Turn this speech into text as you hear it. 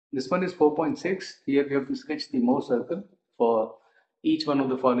This one is 4.6. Here we have to sketch the Mohr circle for each one of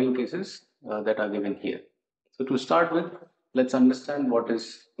the following cases that are given here. So to start with, let's understand what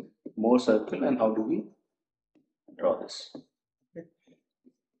is Mohr circle and how do we draw this. Okay.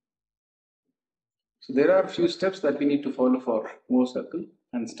 So there are a few steps that we need to follow for Mohr circle,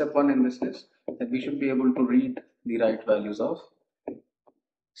 and step one in this is that we should be able to read the right values of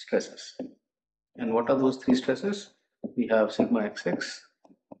stresses. And what are those three stresses? We have sigma xx,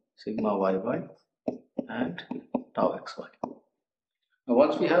 sigma yy, and tau xy. Now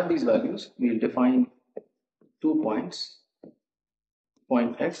once we have these values, we will define 2 points,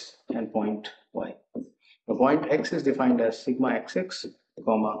 point x and point y. The point x is defined as sigma xx,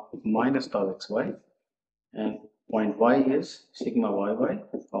 comma minus tau xy, and point y is sigma yy,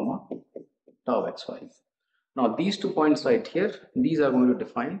 comma tau xy. Now these 2 points right here, these are going to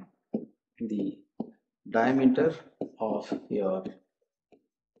define the diameter of your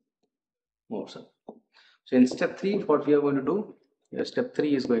Mohr circle. So in step 3, what we are going to do, step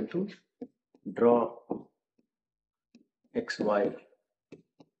 3 is going to draw xy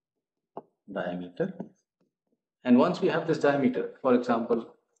diameter, and once we have this diameter, for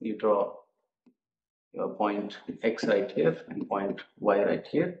example, you draw your point x right here and point y right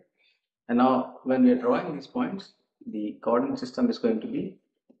here, and now when we are drawing these points, the coordinate system is going to be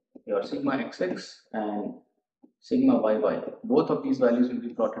your sigma xx and sigma yy. Both of these values will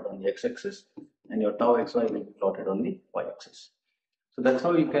be plotted on the x-axis, and your tau xy will be plotted on the y-axis. So that's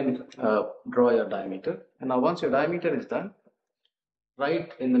how you can draw your diameter. And now once your diameter is done,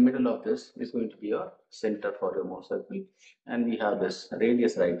 right in the middle of this is going to be your center for your Mohr circle, and we have this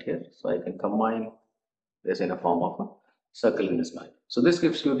radius right here, so I can combine this in a form of a circle in this manner. So this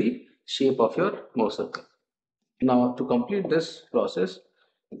gives you the shape of your Mohr circle. Now to complete this process,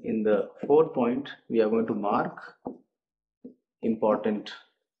 in the 4th point, we are going to mark important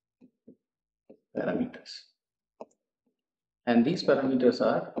parameters, and these parameters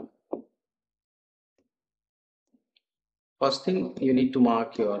are, first thing, you need to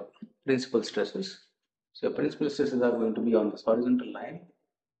mark your principal stresses. So your principal stresses are going to be on this horizontal line,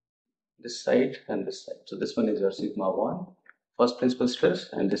 this side and this side. So this one is your sigma 1, first principal stress,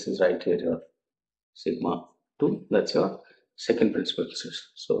 and this is right here your sigma 2, that's your second principal stress.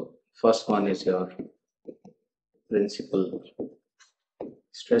 So first one is your principal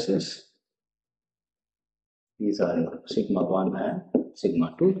stresses. These are your sigma 1 and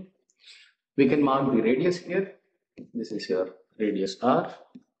sigma 2. We can mark the radius here. This is your radius r,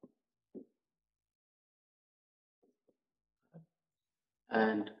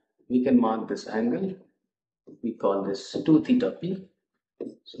 and we can mark this angle. We call this 2 theta p.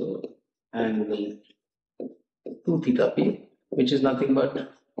 So angle 2 theta p, which is nothing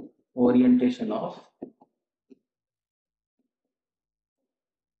but orientation of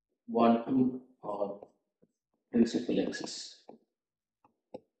 1, 2 or principal axis.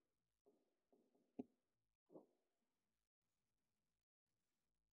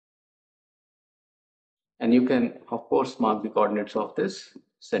 And you can of course mark the coordinates of this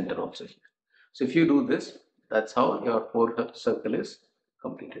center also here. So if you do this, that's how your whole circle is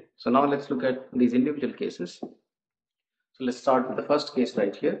completed. So now let's look at these individual cases. So let's start with the first case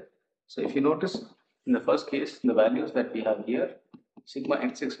right here. So if you notice, in the first case, the values that we have here, sigma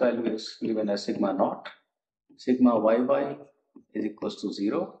xx value is given as sigma naught, sigma yy is equals to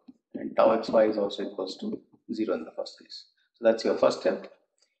 0, and tau xy is also equals to 0 in the first case. So that's your first step.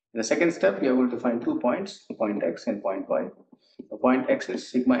 In the second step, we are going to find 2 points, point x and point y. The point x is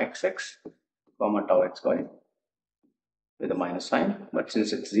sigma xx, comma tau xy with a minus sign, but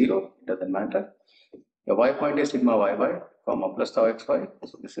since it's 0, it doesn't matter. Your y point is sigma yy, comma plus tau xy,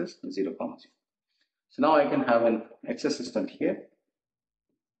 so this is 0, comma 0. So now I can have an axis system here.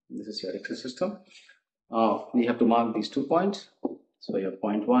 This is your axis system. We have to mark these 2 points. So your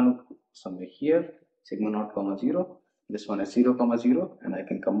point 1 somewhere here, sigma naught, comma 0. This one is 0, comma 0, and I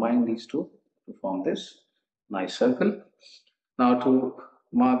can combine these two to form this nice circle. Now to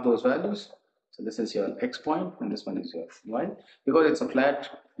mark those values, so this is your x point and this one is your y. Because it's a flat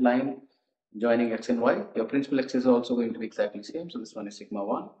line joining x and y, your principal axis is also going to be exactly same. So this one is sigma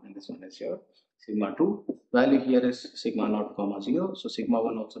 1 and this one is your sigma 2. Value here is sigma naught, comma 0. So sigma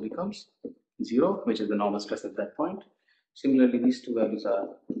 1 also becomes 0, which is the normal stress at that point. Similarly, these two values are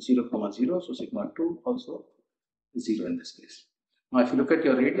 0, comma 0. So sigma 2 also 0 in this case. Now if you look at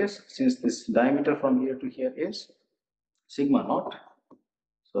your radius, since this diameter from here to here is sigma naught,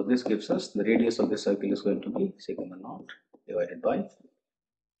 so this gives us the radius of this circle is going to be sigma naught divided by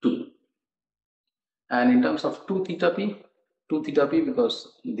 2. And in terms of 2 theta p,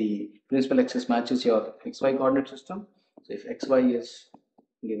 because the principal axis matches your xy coordinate system, so if xy is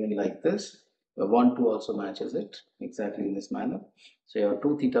given like this. Your 1, 2 also matches it exactly in this manner. So your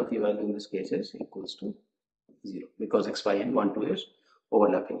 2 theta p value in this case is equals to 0 because x, y and 1, 2 is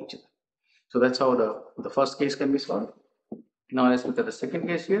overlapping each other. So that's how the first case can be solved. Now let's look at the second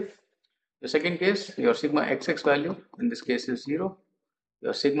case here. The second case, your sigma xx value in this case is 0.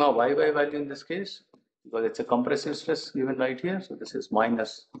 Your sigma yy value in this case, because it's a compressive stress given right here, so this is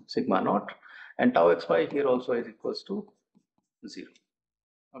minus sigma naught, and tau xy here also is equals to 0.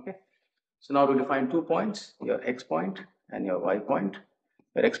 Okay. So now to define 2 points, your x point and your y point.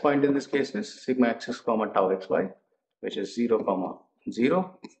 Your x point in this case is sigma xx comma tau xy, which is 0 comma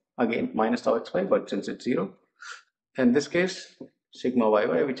 0. Again minus tau xy, but since it's 0. In this case, sigma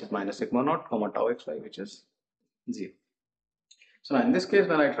yy, which is minus sigma naught comma tau xy, which is 0. So now in this case,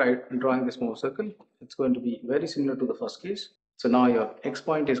 when I try drawing this Mohr circle, it's going to be very similar to the first case. So now your x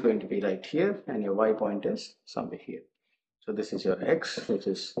point is going to be right here and your y point is somewhere here. So this is your x, which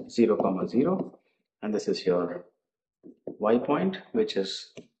is 0 comma 0, and this is your y point, which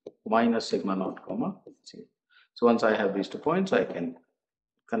is minus sigma naught comma 0. So once I have these 2 points, I can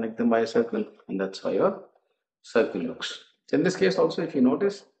connect them by a circle, and that's how your circle looks. In this case also, if you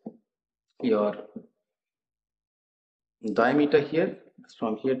notice, your diameter here is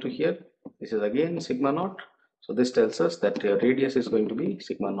from here to here. This is again sigma naught. So this tells us that your radius is going to be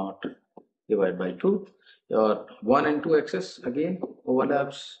sigma naught divided by 2. Your 1 and 2 axis again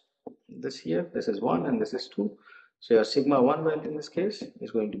overlaps this here. This is 1 and this is 2. So your sigma 1 value in this case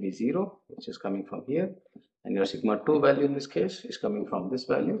is going to be 0, which is coming from here. And your sigma 2 value in this case is coming from this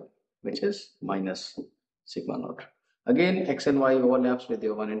value, which is minus sigma naught. Again, x and y overlaps with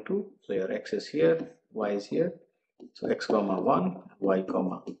your 1 and 2. So your x is here, y is here. So x comma 1, y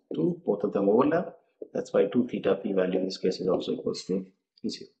comma 2, both of them overlap. That's why 2 theta p value in this case is also equals to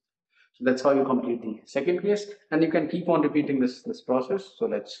 0. So that's how you complete the second case, and you can keep on repeating this process. So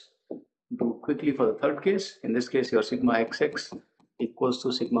let's do quickly for the third case. In this case, your sigma xx equals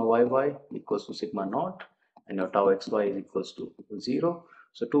to sigma yy equals to sigma naught, and your tau xy is equals to 0.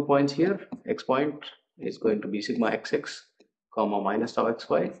 So 2 points here. X point is going to be sigma xx comma minus tau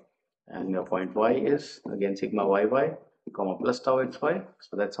xy, and your point y is again sigma yy comma plus tau xy.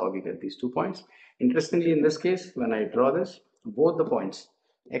 So that's how we get these 2 points. Interestingly, in this case, when I draw this, both the points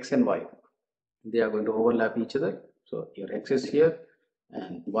x and y, they are going to overlap each other. So your x is here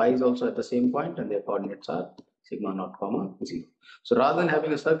and y is also at the same point, and their coordinates are sigma naught comma 0. So rather than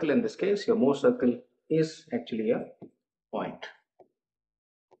having a circle in this case, your Mohr circle is actually a point.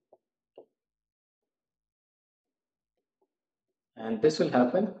 And this will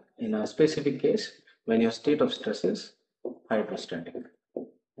happen in a specific case when your state of stress is hydrostatic.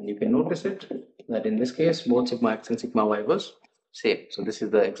 And you can notice it that in this case, both sigma x and sigma y was same. So this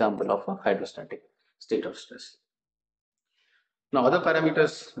is the example of a hydrostatic state of stress. Now other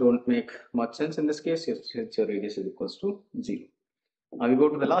parameters don't make much sense in this case since your radius is equals to 0. Now we go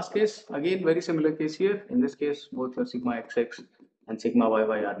to the last case. Again, very similar case here. In this case, both your sigma xx and sigma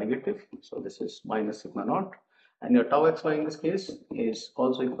yy are negative. So this is minus sigma naught. And your tau xy in this case is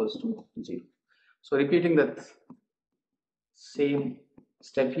also equals to 0. So repeating that same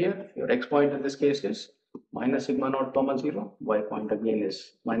step here, your x point in this case is minus sigma naught comma 0, y point again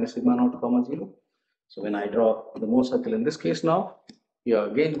is minus sigma naught comma 0. So when I draw the Mohr circle in this case now, you are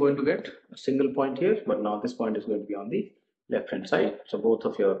again going to get a single point here, but now this point is going to be on the left hand side. So both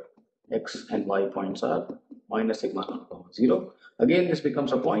of your x and y points are minus sigma naught comma 0. Again, this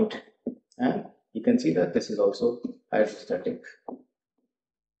becomes a point, and you can see that this is also hydrostatic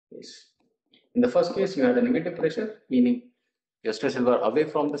case. In the first case, you had a negative pressure, meaning your stresses were away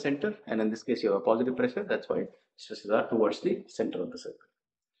from the center, and in this case, you have a positive pressure. That's why stresses are towards the center of the circle.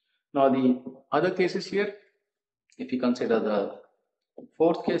 Now, the other cases here, if you consider the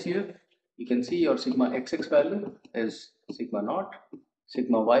fourth case here, you can see your sigma xx value is sigma naught,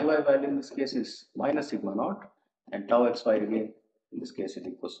 sigma yy value in this case is minus sigma naught, and tau xy again in this case is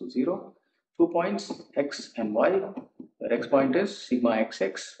equals to 0. 2 points x and y. Your x point is sigma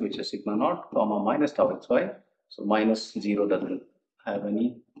xx, which is sigma naught comma minus tau xy. So minus 0 doesn't have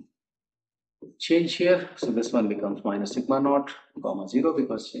any change here. So this one becomes minus sigma naught comma 0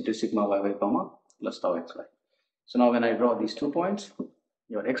 because it is sigma yy comma plus tau xy. So now when I draw these 2 points,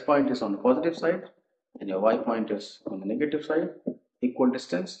 your x point is on the positive side and your y point is on the negative side, equal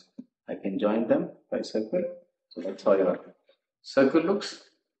distance. I can join them by circle. So that's how your circle looks.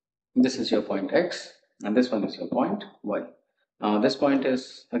 This is your point x and this one is your point y. Now this point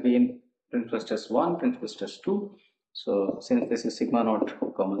is again principal stress 1, principal stress 2. So since this is sigma naught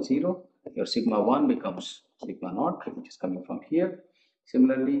comma 0, your sigma 1 becomes sigma naught, which is coming from here.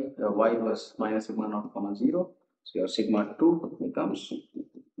 Similarly, your y was minus sigma naught comma 0. So your sigma 2 becomes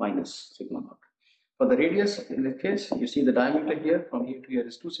minus sigma naught. For the radius, in this case, you see the diameter here from here to here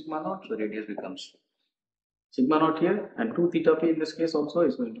is 2 sigma naught, so the radius becomes sigma naught here, and 2 theta p in this case also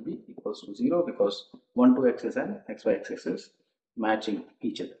is going to be equals to 0 because 1, 2 axis and xy axis is matching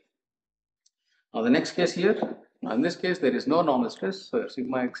each other. Now the next case here, now in this case there is no normal stress, so your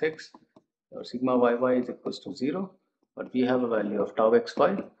sigma xx or sigma yy is equals to 0, but we have a value of tau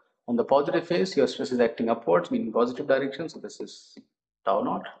xy. On the positive phase, your stress is acting upwards, meaning positive direction, so this is tau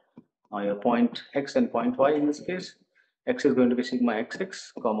naught. Now your point x and point y in this case, x is going to be sigma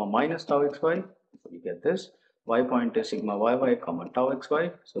xx comma minus tau xy, so we get this. Y point is sigma yy comma tau xy,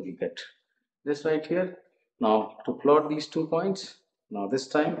 so we get this right here. Now to plot these 2 points, now this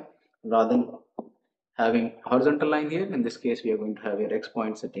time rather than having horizontal line here, in this case we are going to have your x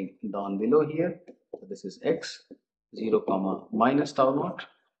point sitting down below here, so this is x 0 comma minus tau naught,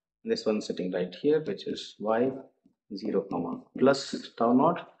 this one sitting right here which is y 0 comma plus tau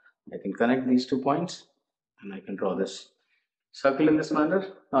naught. I can connect these 2 points and I can draw this circle in this manner.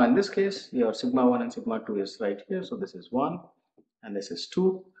 Now in this case your sigma 1 and sigma 2 is right here, so this is 1 and this is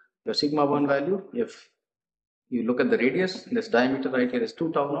 2. Your sigma 1 value, if you look at the radius, this diameter right here is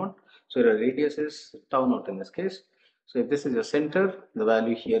 2 tau naught, so your radius is tau naught in this case. So if this is your center, the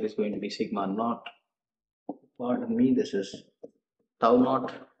value here is going to be sigma naught, pardon me, this is tau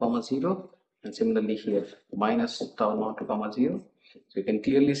naught comma 0, and similarly here minus tau naught comma 0. So you can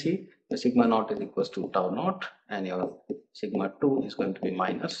clearly see the sigma naught is equals to tau naught and your sigma 2 is going to be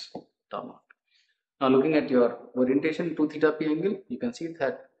minus tau naught. Now looking at your orientation 2 theta p angle, you can see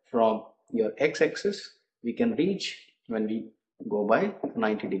that from your x-axis we can reach when we go by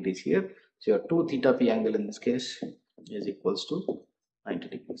 90 degrees here. So your 2 theta p angle in this case is equals to 90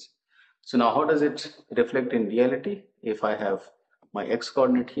 degrees. So now how does it reflect in reality if I have my x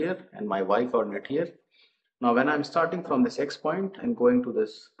coordinate here and my y coordinate here? Now when I'm starting from this x point and going to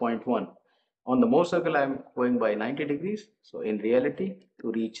this point 1, on the Mohr circle I'm going by 90 degrees. So in reality,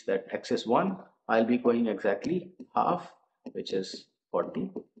 to reach that axis 1, I'll be going exactly half, which is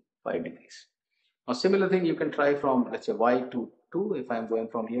 45 degrees. Now similar thing you can try from, let's say, y to 2. If I'm going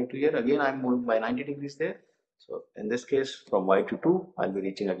from here to here, again I'm moving by 90 degrees there. So in this case from y to 2, I'll be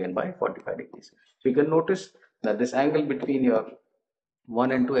reaching again by 45 degrees. So you can notice that this angle between your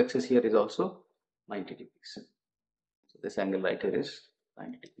 1 and 2 axis here is also 90 degrees. So this angle right here is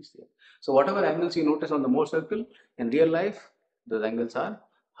 90 degrees there. So whatever angles you notice on the Mohr circle, in real life, those angles are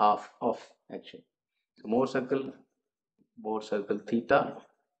half of actually. So Mohr circle theta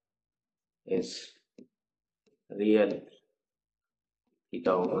is real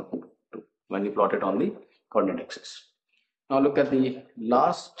theta over 2 when you plot it on the coordinate axis. Now look at the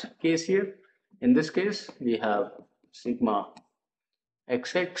last case here. In this case, we have sigma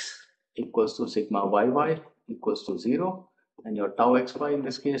xx equals to sigma yy equals to 0, and your tau xy in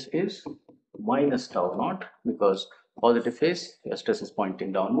this case is minus tau naught because positive phase, your stress is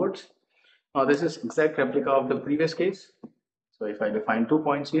pointing downwards. Now this is exact replica of the previous case. So if I define 2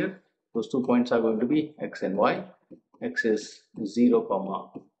 points here, those 2 points are going to be x and y. X is 0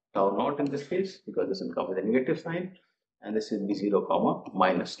 comma tau naught in this case because this will come with a negative sign, and this will be 0 comma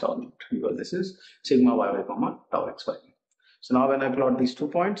minus tau naught because this is sigma yy comma tau xy. So now when I plot these 2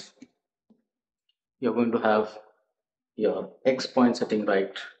 points, you're going to have your x point sitting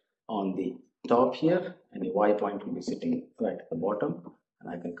right on the top here and your y point will be sitting right at the bottom, and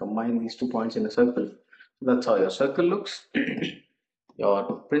I can combine these 2 points in a circle. So that's how your circle looks. Your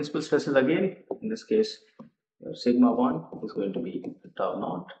principal stresses again, in this case your sigma 1 is going to be tau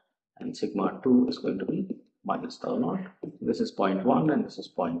naught and sigma 2 is going to be minus tau naught. This is point 1 and this is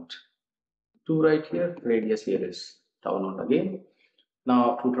point 2 right here. Radius here is tau naught again.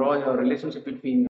 Now to draw your relationship between